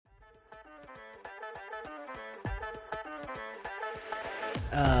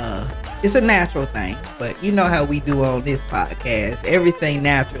it's a natural thing, but you know how we do on this podcast. Everything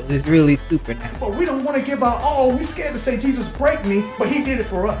natural is really supernatural. But we don't want to give our all. We scared to say, Jesus, break me, but he did it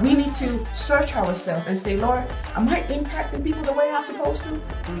for us. We need to search ourselves and say, Lord, am I impacting people the way I'm supposed to?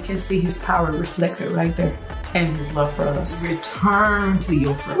 We can see his power reflected right there and his love for us. Return to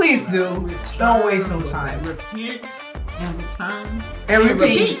your first. Please do. Don't waste no time. Repent and return And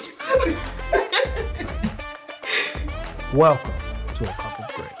repeat. Welcome to A Cup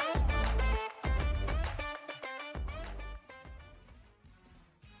of Grace.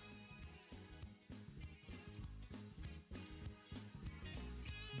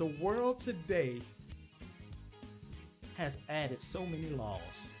 The world today has added so many laws.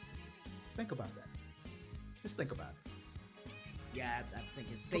 Think about that. Just think about it. Yeah, I think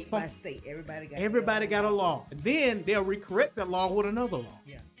it's state by state. Everybody got a law. And then they'll recorrect that law with another law.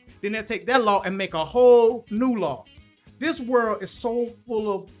 Yeah. Then they'll take that law and make a whole new law. This world is so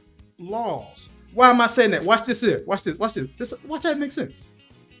full of laws. Why am I saying that? Watch this here. Watch this. Watch this. Watch that make sense.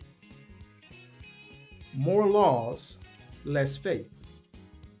 More laws, less faith.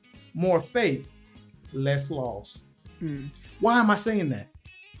 More faith, less laws. Why am I saying that?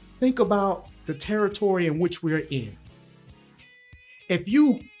 Think about the territory in which we're in. If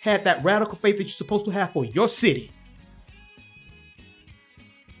you had that radical faith that you're supposed to have for your city,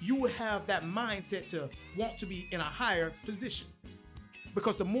 you would have that mindset to want to be in a higher position.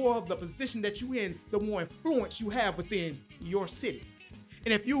 Because the more of the position that you're in, the more influence you have within your city.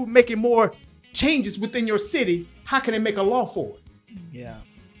 And if you're making more changes within your city, how can they make a law for it? Yeah.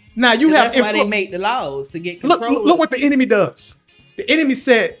 Now you have. That's why they make the laws to get control. Look what the enemy does. The enemy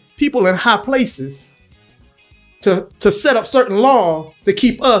set people in high places to set up certain laws to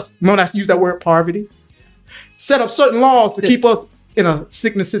keep us. Remember, I use that word poverty. Set up certain laws to keep us in a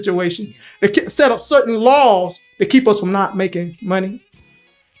sickness situation. They set up certain laws to keep us from not making money.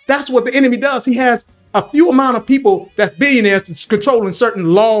 That's what the enemy does. He has a few amount of people that's billionaires that's controlling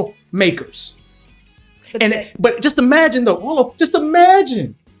certain lawmakers. But just imagine though, just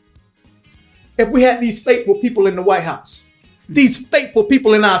imagine if we had these faithful people in the White House, these faithful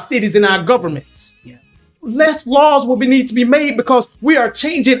people in our cities, in our governments. Yeah. Less laws will need to be made because we are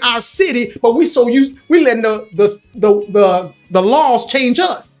changing our city, but we letting the laws change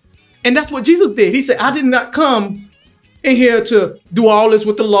us. And that's what Jesus did. He said, I did not come in here to do all this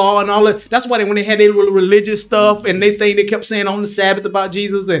with the law and all that. That's why when they had their religious stuff and they kept saying on the Sabbath about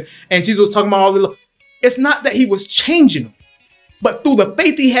Jesus and Jesus was talking about all the law. It's not that he was changing them, but through the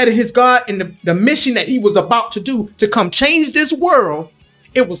faith he had in his God and the mission that he was about to do to come change this world,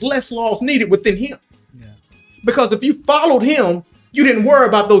 it was less laws needed within him. Yeah. Because if you followed him, you didn't worry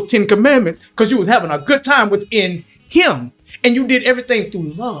about those 10 commandments because you was having a good time within him. And you did everything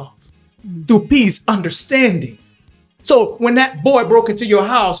through love, through peace, understanding. So when that boy broke into your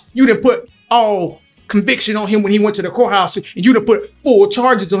house, you didn't put all conviction on him when he went to the courthouse, and you didn't put full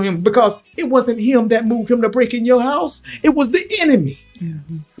charges on him because it wasn't him that moved him to break in your house. It was the enemy.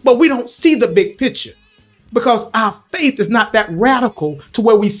 Mm-hmm. But we don't see the big picture because our faith is not that radical to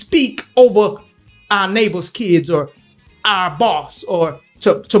where we speak over our neighbor's kids or our boss or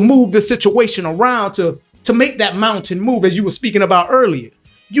to move the situation around to make that mountain move, as you were speaking about earlier.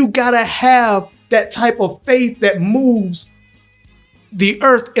 You gotta have that type of faith that moves the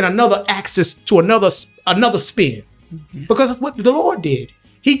earth in another axis to another spin. Mm-hmm. Because that's what the Lord did.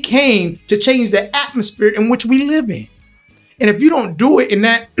 He came to change the atmosphere in which we live in. And if you don't do it in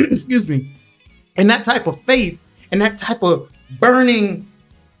that, in that type of faith and that type of burning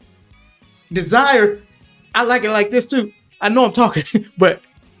desire, I like it like this too. I know I'm talking, but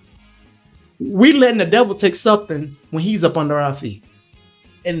we letting the devil take something when he's up under our feet.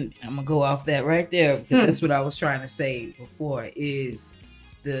 And I'm gonna go off that right there because that's what I was trying to say before is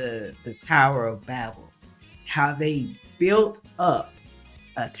the Tower of Babel. How they built up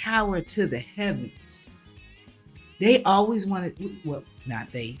a tower to the heavens. They always wanted, well,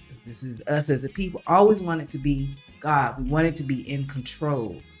 not they, this is us as a people, always wanted to be God. We wanted to be in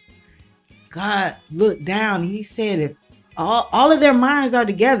control. God looked down and he said, if all of their minds are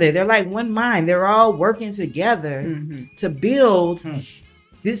together, they're like one mind. They're all working together to build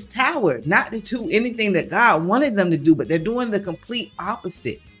this tower, not to do anything that God wanted them to do, but they're doing the complete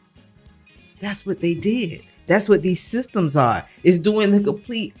opposite. That's what they did. That's what these systems are, is doing the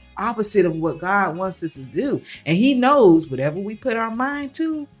complete opposite of what God wants us to do. And he knows whatever we put our mind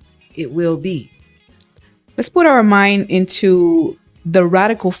to, it will be. Let's put our mind into the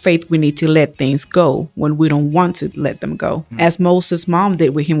radical faith we need to let things go when we don't want to let them go, as Moses' mom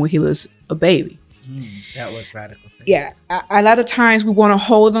did with him when he was a baby. That was radical faith. Yeah, a lot of times we want to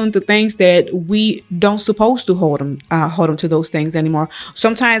hold on to things that we don't supposed to hold them to those things anymore.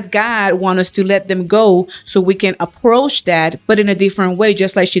 Sometimes God wants us to let them go so we can approach that, but in a different way.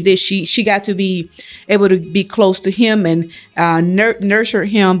 Just like she did, she got to be able to be close to Him and nurture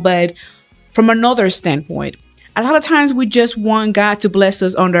Him, but from another standpoint. A lot of times we just want God to bless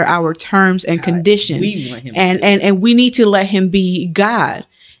us under our terms and conditions, We want Him, and we need to let Him be God.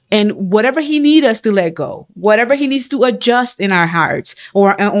 And whatever He needs us to let go, whatever He needs to adjust in our hearts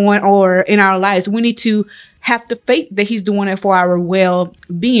or in our lives, we need to have the faith that He's doing it for our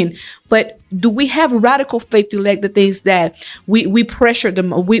well-being. But do we have radical faith to let the things that we treasure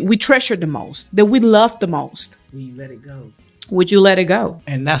the most, that we love the most? Will you let it go? Would you let it go?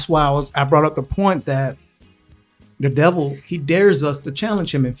 And that's why I brought up the point that the devil, he dares us to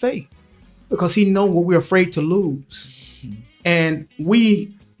challenge him in faith because he knows what we're afraid to lose. And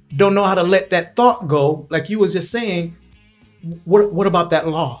we don't know how to let that thought go. Like you was just saying, what about that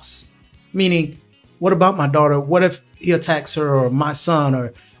loss? Meaning, what about my daughter? What if he attacks her or my son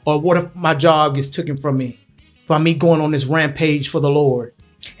or what if my job gets taken from me by me going on this rampage for the Lord?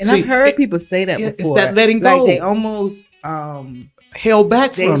 And I've heard people say that before. It's that letting go. Like they almost held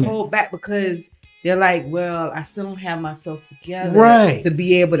back they from hold back because they're like, well, I still don't have myself together Right. to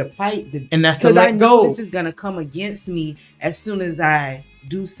be able to fight. And that's the because I let know go. this is going to come against me as soon as I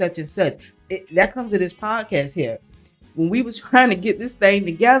do such and such. That comes to this podcast here. When we was trying to get this thing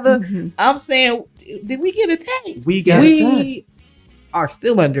together, I'm saying, did we get attacked? We got We are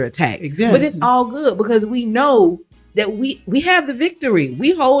still under attack. Exactly. But it's all good because we know that we have the victory.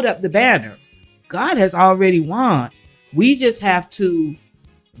 We hold up the banner. God has already won. We just have to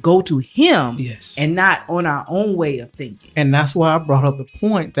go to Him, Yes. and not on our own way of thinking. And that's why I brought up the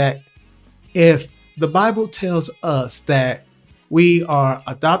point that if the Bible tells us that we are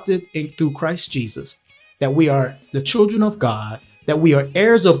adopted through Christ Jesus, that we are the children of God, that we are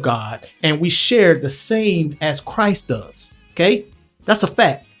heirs of God, and we share the same as Christ does. Okay? That's a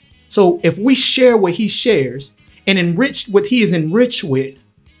fact. So if we share what He shares and enrich what He is enriched with,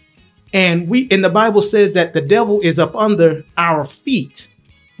 and the Bible says that the devil is up under our feet,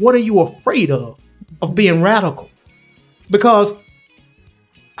 what are you afraid of being radical? Because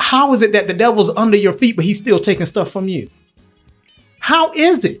how is it that the devil's under your feet, but he's still taking stuff from you? How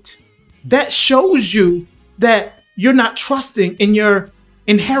is it? That shows you that you're not trusting in your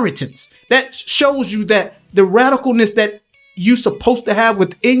inheritance. That shows you that the radicalness that you're supposed to have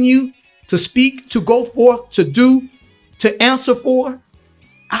within you to speak, to go forth, to do, to answer for,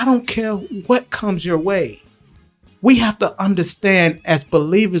 I don't care what comes your way. We have to understand as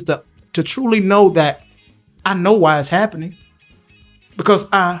believers to truly know that I know why it's happening because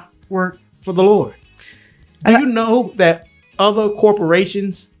I work for the Lord. Do you know that other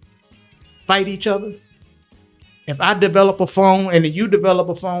corporations fight each other? If I develop a phone and then you develop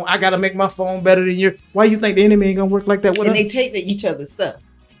a phone, I got to make my phone better than yours. Why you think the enemy ain't going to work like that with And us? they take each other's stuff.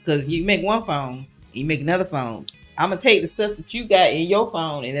 Because you make one phone, you make another phone. I'm going to take the stuff that you got in your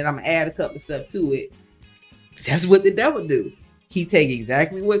phone and then I'm going to add a couple of stuff to it. That's what the devil do. He take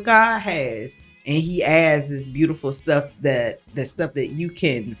exactly what God has and he adds this beautiful stuff that you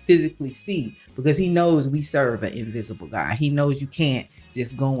can physically see because he knows we serve an invisible God. He knows you can't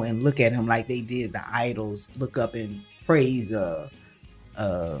just go and look at him like they did the idols, look up and praise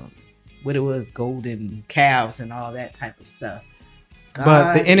what it was, golden calves and all that type of stuff.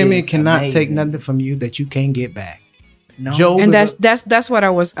 But the enemy is cannot amazing. take nothing from you that you can't get back. No. Job And is that's what I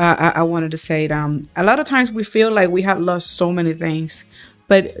wanted to say. A lot of times we feel like we have lost so many things,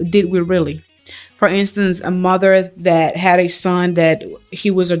 but did we really? For instance, a mother that had a son that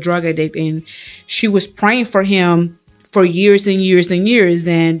he was a drug addict and she was praying for him for years and years and years,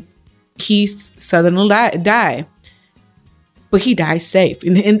 and he suddenly died. But he died safe.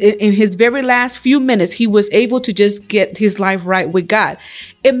 In his very last few minutes, he was able to just get his life right with God.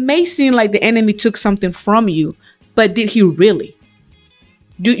 It may seem like the enemy took something from you, but did he really?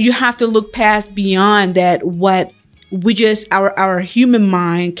 You have to look past beyond that what we just our human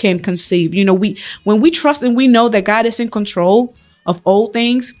mind can conceive. You know, when we trust and we know that God is in control of all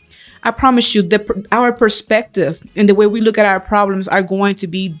things, I promise you that our perspective and the way we look at our problems are going to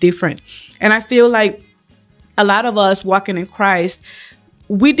be different. And I feel like a lot of us walking in Christ,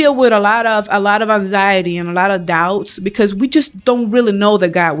 we deal with a lot of anxiety and a lot of doubts because we just don't really know the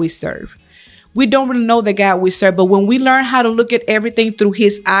God we serve. We don't really know the God we serve, but when we learn how to look at everything through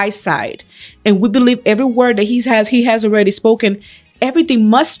his eyesight and we believe every word that he has already spoken, everything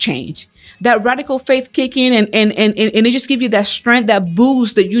must change. That radical faith kick in and it just gives you that strength, that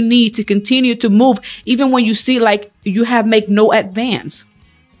boost that you need to continue to move, even when you see like you have make no advance.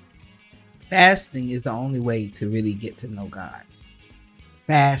 fasting is the only way to really get to know God.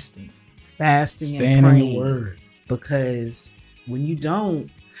 Fasting and Stand in praying. your word. Because when you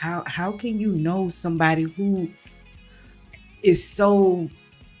don't, how can you know somebody who is so,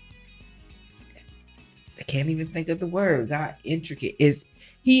 I can't even think of the word, God, intricate, is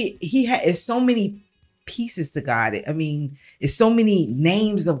it's so many pieces to God. I mean, it's so many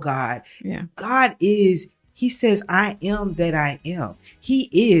names of God. Yeah. God is, he says, I am that I am. He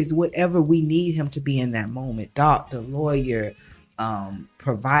is whatever we need him to be in that moment. Doctor, lawyer,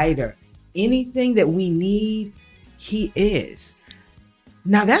 provider, anything that we need, he is.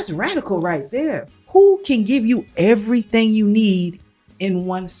 Now that's radical right there. Who can give you everything you need in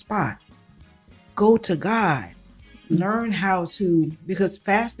one spot? Go to God. Learn how to, because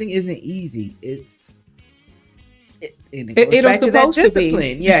fasting isn't easy. It goes back to that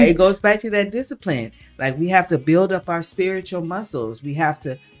discipline. Yeah, it goes back to that discipline. Like, we have to build up our spiritual muscles. We have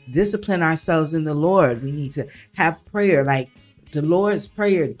to discipline ourselves in the Lord. We need to have prayer, like the Lord's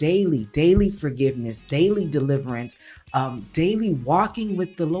Prayer daily forgiveness, daily deliverance, daily walking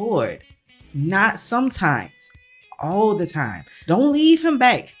with the Lord. Not sometimes, all the time. Don't leave him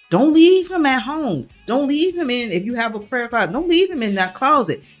back. Don't leave him at home. Don't leave him in, if you have a prayer closet, don't leave him in that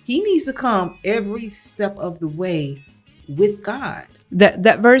closet. He needs to come every step of the way with God.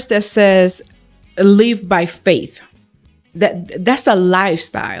 That verse that says, live by faith, that's a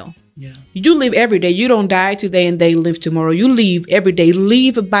lifestyle. Yeah. You live every day. You don't die today and they live tomorrow. You live every day.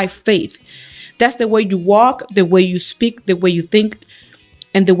 Live by faith. That's the way you walk, the way you speak, the way you think,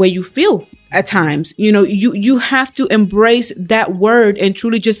 and the way you feel at times. You know, you have to embrace that word and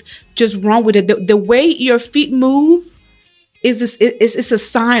truly just run with it. The way your feet move is a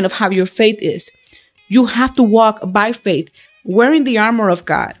sign of how your faith is. You have to walk by faith, wearing the armor of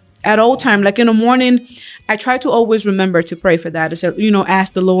God at all time. Like in the morning, I try to always remember to pray for that. I said,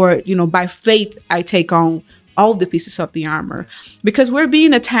 ask the Lord, by faith, I take on all the pieces of the armor, because we're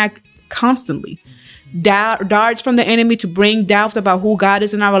being attacked constantly. Darts from the enemy to bring doubt about who God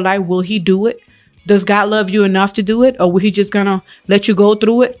is in our life. Will he do it? Does God love you enough to do it? Or will he just gonna let you go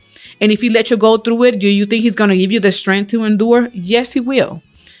through it? And if he let you go through it, do you think he's gonna give you the strength to endure? Yes, he will.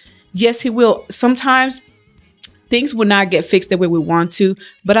 Yes, he will. Sometimes things will not get fixed the way we want to,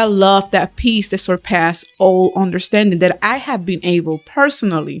 but I love that peace that surpasses all understanding, that I have been able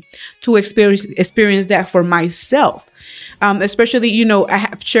personally to experience that for myself. Especially, I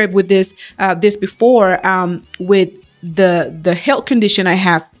have shared with this before, with the health condition I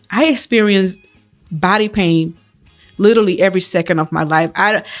have. I experience body pain literally every second of my life.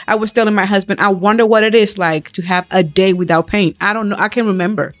 I was telling my husband, I wonder what it is like to have a day without pain. I don't know. I can't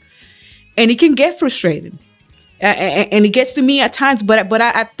remember. And it can get frustrating. And it gets to me at times, but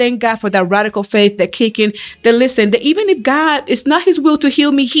I thank God for that radical faith that kick in, that listen, that even if God, it's not his will to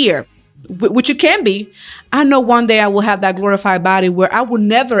heal me here, which it can be, I know one day I will have that glorified body where I will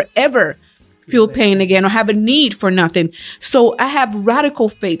never, ever feel pain again or have a need for nothing. So I have radical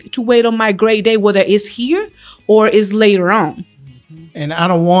faith to wait on my great day, whether it's here or is later on. And I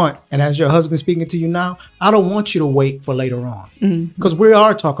don't want, and as your husband speaking to you now, I don't want you to wait for later on, because we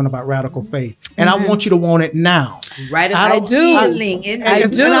are talking about radical faith, and I want you to want it now. Right, I do. And I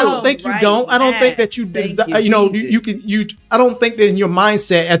don't think you don't. I don't think that you I don't think that in your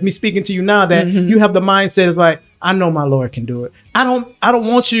mindset, as me speaking to you now, that you have the mindset is like, I know my Lord can do it. I don't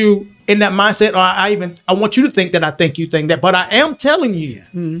want you in that mindset, or I want you to think that I think you think that, but I am telling you,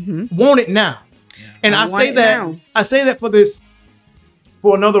 want it now. Yeah. And I say that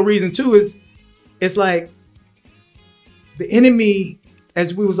for another reason too, is it's like the enemy,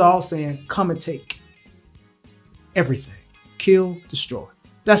 as we was all saying, come and take everything, kill, destroy.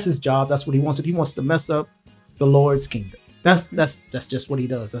 That's his job. That's what he wants. He wants to mess up the Lord's kingdom. That's just what he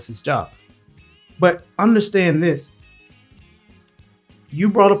does. That's his job. But understand this. You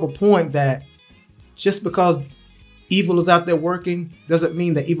brought up a point that just because evil is out there working doesn't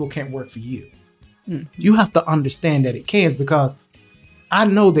mean that evil can't work for you. You have to understand that it can, because I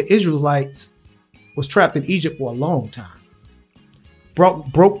know the Israelites was trapped in Egypt for a long time.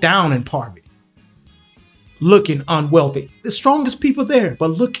 Broke down in poverty. Looking unwealthy. The strongest people there,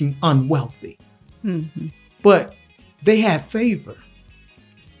 but looking unwealthy. But they had favor.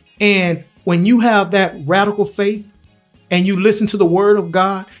 And when you have that radical faith and you listen to the word of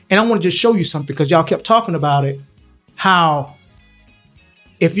God, and I want to just show you something, because y'all kept talking about it, how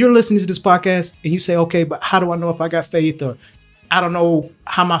if you're listening to this podcast and you say, okay, but how do I know if I got faith, or I don't know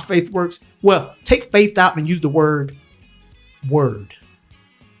how my faith works? Well, take faith out and use the word.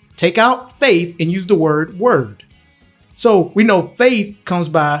 Take out faith and use the word. So we know faith comes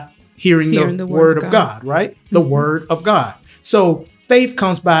by hearing the word of God, right? The word of God. So faith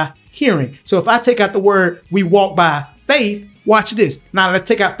comes by hearing. So if I take out the word, we walk by faith, watch this. Now let's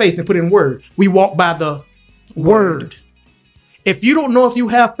take out faith and put it in word. We walk by the word. If you don't know if you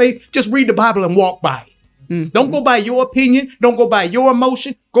have faith, just read the Bible and walk by it. Mm-hmm. Don't go by your opinion. Don't go by your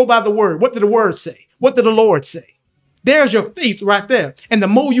emotion. Go by the word. What did the word say? What did the Lord say? There's your faith right there. And the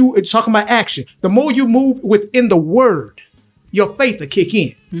more it's talking about action, the more you move within the word, your faith will kick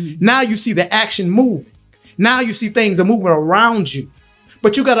in. Mm-hmm. Now you see the action moving. Now you see things are moving around you.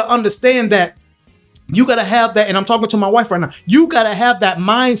 But you got to understand that you got to have that. And I'm talking to my wife right now. You got to have that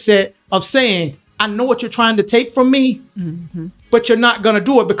mindset of saying, I know what you're trying to take from me, but you're not going to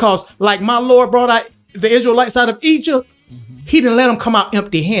do it because like my Lord brought out the Israelites out of Egypt, he didn't let them come out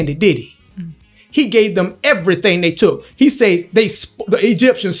empty handed, did he? He gave them everything they took. He said the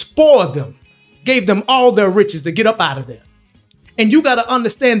Egyptians spoiled them, gave them all their riches to get up out of there. And you got to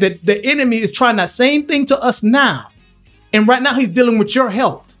understand that the enemy is trying that same thing to us now. And right now he's dealing with your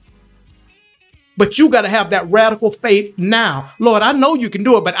health. But you got to have that radical faith now. Lord, I know you can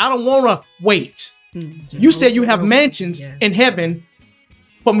do it, but I don't want to wait. You said you have mansions in heaven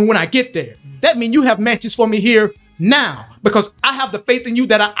for me when I get there. That means you have mansions for me here now because I have the faith in you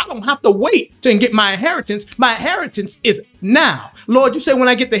that I don't have to wait to get my inheritance. My inheritance is now. Lord, you say when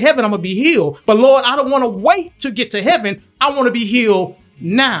I get to heaven, I'm going to be healed. But Lord, I don't want to wait to get to heaven. I want to be healed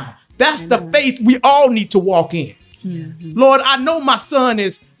now. That's the faith we all need to walk in. Mm-hmm. Lord, I know my son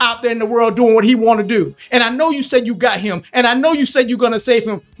is out there in the world doing what he want to do. And I know you said you got him. And I know you said you're going to save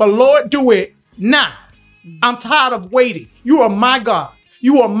him. But Lord, do it now. I'm tired of waiting. You are my God.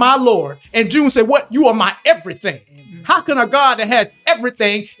 You are my Lord. And June said, what? You are my everything. Mm-hmm. How can a God that has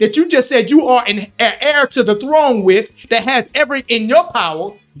everything that you just said you are an heir to the throne with, that has every in your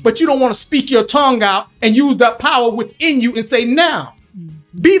power, but you don't want to speak your tongue out and use that power within you and say, now,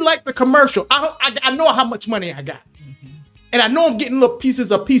 be like the commercial. I know how much money I got. And I know I'm getting little pieces,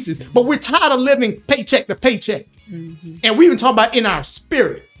 but we're tired of living paycheck to paycheck. Mm-hmm. And we even talk about in our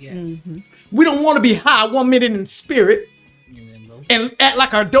spirit. Yes. Mm-hmm. We don't want to be high 1 minute in the spirit and act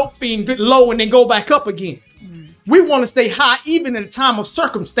like our dope fiend, get low and then go back up again. Mm-hmm. We want to stay high even in a time of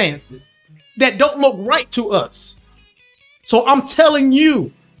circumstances that don't look right to us. So I'm telling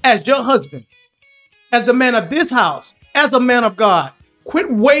you, as your husband, as the man of this house, as the man of God, quit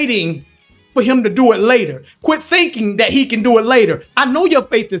waiting for him to do it later. Quit thinking that he can do it later. I know your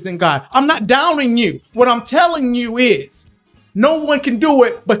faith is in God. I'm not downing you. What I'm telling you is no one can do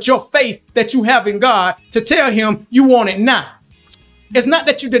it but your faith that you have in God to tell him you want it now. It's not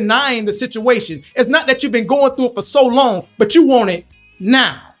that you're denying the situation. It's not that you've been going through it for so long, but you want it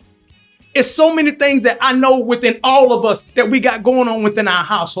now. It's so many things that I know within all of us that we got going on within our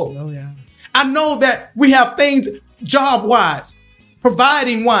household. Oh, yeah. I know that we have things job-wise,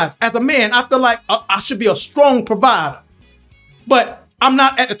 providing wise. As a man, I feel like I should be a strong provider, but I'm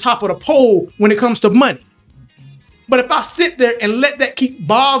not at the top of the pole when it comes to money. But if I sit there and let that keep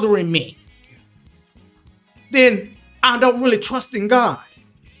bothering me, then I don't really trust in God.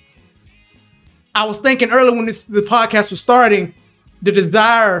 I was thinking earlier when the podcast was starting, the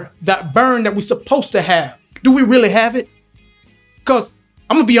desire, that burn that we're supposed to have. Do we really have it? Because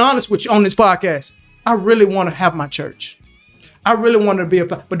I'm going to be honest with you on this podcast. I really want to have my church. I really want to be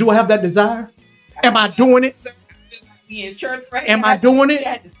but do I have that desire? Am I doing it? Am I doing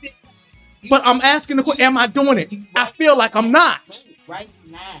it? But I'm asking the question, am I doing it? I feel like I'm not. Right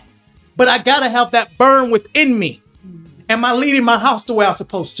now. But I got to have that burn within me. Am I leading my house the way I'm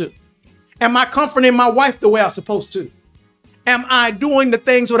supposed to? Am I comforting my wife the way I'm supposed to? Am I doing the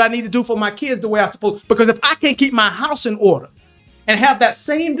things what I need to do for my kids the way I'm supposed to? Because if I can't keep my house in order and have that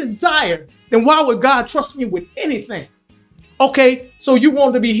same desire, then why would God trust me with anything? Okay, so you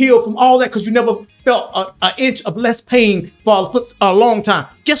want to be healed from all that because you never felt an inch of less pain for a long time.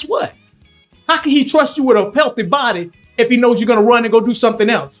 Guess what? How can he trust you with a healthy body if he knows you're going to run and go do something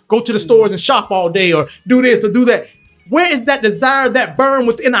else? Go to the stores and shop all day or do this or do that. Where is that desire, that burn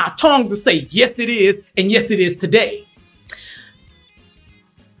within our tongues to say, yes, it is, and yes, it is today?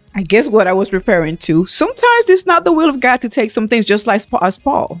 I guess what I was referring to, sometimes it's not the will of God to take some things just like as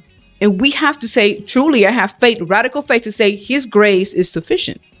Paul. And we have to say, truly, I have faith, radical faith to say his grace is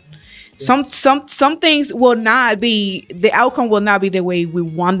sufficient. Yes. Some things will not be, the outcome will not be the way we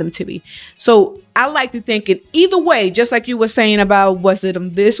want them to be. So I like to think it either way, just like you were saying about, was it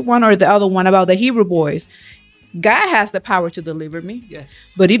this one or the other one about the Hebrew boys? God has the power to deliver me.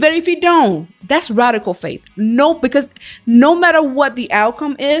 Yes. But even if he don't, that's radical faith. No, because no matter what the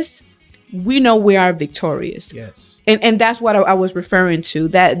outcome is, we know we are victorious. Yes. And that's what I was referring to.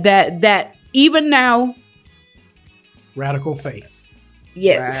 That even now. Radical faith.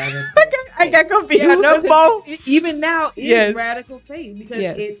 Yes. I got confused. Yeah, even now is radical faith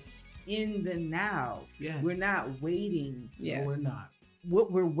because in the now. Yes. We're not waiting. Yes. No, we're not.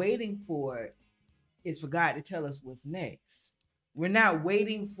 What we're waiting for is for God to tell us what's next. We're not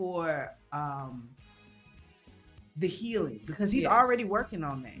waiting for the healing because he's Yes. already working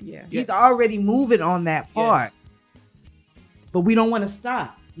on that. Yeah. He's already moving on that part. Yes. But we don't want to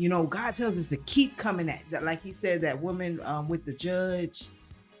stop. You know, God tells us to keep coming at that. Like he said, that woman with the judge.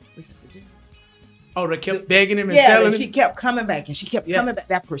 Was it the judge? Oh, they kept begging him and Yeah, telling she him. kept coming back and she kept Yes. coming back.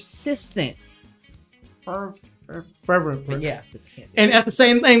 That persistent. Fervent. Yeah. And that's the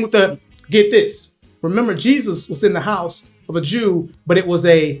same thing with the, get this. Remember, Jesus was in the house of a Jew, but it was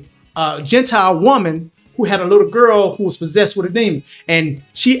a Gentile woman who had a little girl who was possessed with a demon. And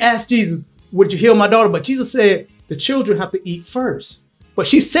she asked Jesus, would you heal my daughter? But Jesus said, the children have to eat first. But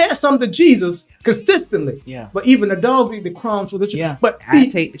she said something to Jesus consistently. Yeah. But even the dog eat the crumbs for the children. Yeah. But I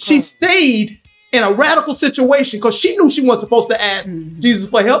take the she crumbs. stayed in a radical situation because she knew she wasn't supposed to ask Jesus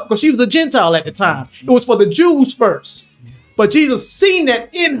for help because she was a Gentile at the time. It was for the Jews first. But Jesus seen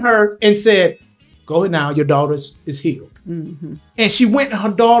that in her and said, go now, your daughter is healed. Mm-hmm. And she went and her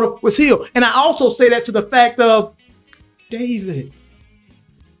daughter was healed. And I also say that to the fact of David.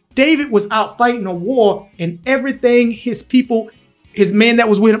 David was out fighting a war and everything, his people, his men that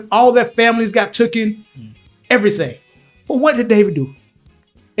was with him, all their families got taken, everything. But what did David do?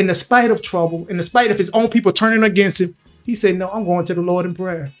 In the spite of trouble, in the spite of his own people turning against him, he said, no, I'm going to the Lord in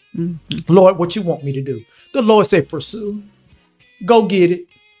prayer. Mm-hmm. Lord, what you want me to do? The Lord said, pursue, go get it.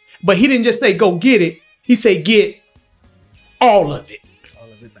 But he didn't just say, go get it. He said, get all of it.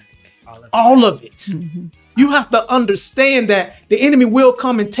 All of it back. All of it. Mm-hmm. You have to understand that the enemy will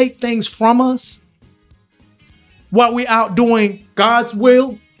come and take things from us while we're out doing God's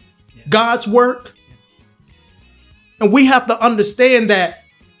will, God's work. And we have to understand that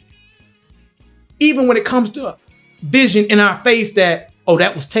even when it comes to a vision in our face that, oh,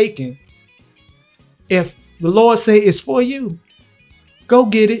 that was taken. If the Lord say it's for you, go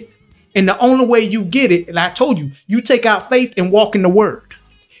get it. And the only way you get it, and I told you, you take out faith and walk in the word.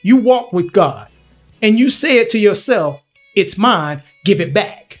 You walk with God and you say it to yourself, it's mine, give it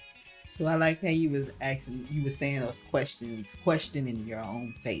back. So I like how you was saying those questions, questioning your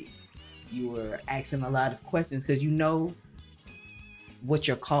own faith. You were asking a lot of questions because you know what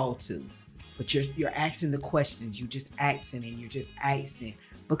you're called to. But you're asking the questions. You just asking and you're just asking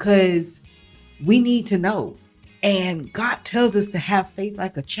because we need to know. And God tells us to have faith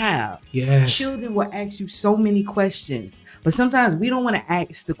like a child. Yes. Children will ask you so many questions, but sometimes we don't want to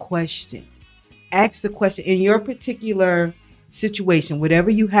ask the question. Ask the question in your particular situation, whatever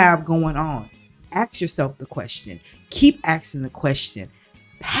you have going on. Ask yourself the question. Keep asking the question.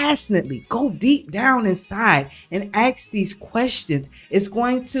 Passionately go deep down inside and ask these questions.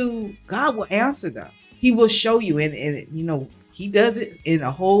 God will answer them. He will show you, and you know, he does it in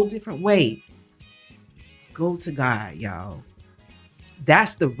a whole different way. Go to God, y'all.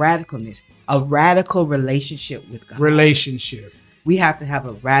 That's the radicalness. A radical relationship with God. Relationship. We have to have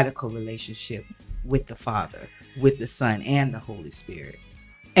a radical relationship with the Father, with the Son, and the Holy Spirit.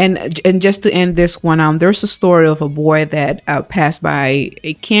 And just to end this one, there's a story of a boy that passed by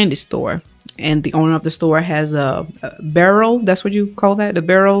a candy store, and the owner of the store has a barrel. That's what you call that? A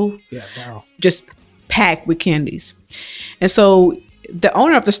barrel? Yeah, barrel. Just packed with candies. And so the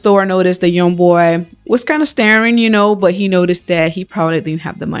owner of the store noticed the young boy was kind of staring, you know, but he noticed that he probably didn't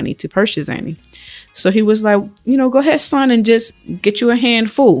have the money to purchase any. So he was like, you know, go ahead, son, and just get you a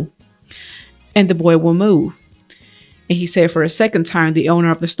handful. And the boy will move. And he said for a second time, the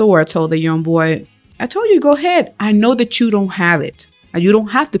owner of the store told the young boy, I told you, go ahead. I know that you don't have it. You don't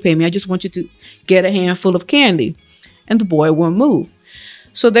have to pay me. I just want you to get a handful of candy. And the boy won't move.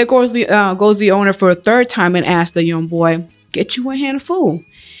 So there goes the owner for a third time and asked the young boy, get you a handful.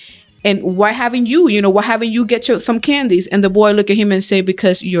 And why haven't you get you some candies? And the boy looked at him and said,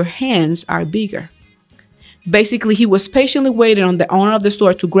 because your hands are bigger. Basically, he was patiently waiting on the owner of the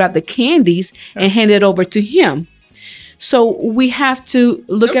store to grab the candies and hand it over to him. So we have to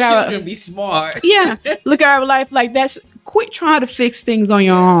look at our children be smart. Yeah, look at our life like that's. Quit trying to fix things on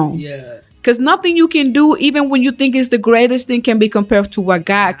your own. Yeah. Because nothing you can do, even when you think it's the greatest thing, can be compared to what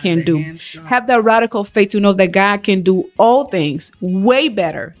God can do. Have that radical faith to know that God can do all things way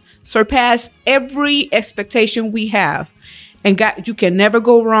better, surpass every expectation we have. And God, you can never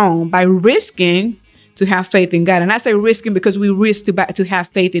go wrong by risking to have faith in God. And I say risking because we risk to have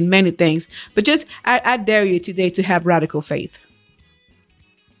faith in many things. But just, I dare you today to have radical faith.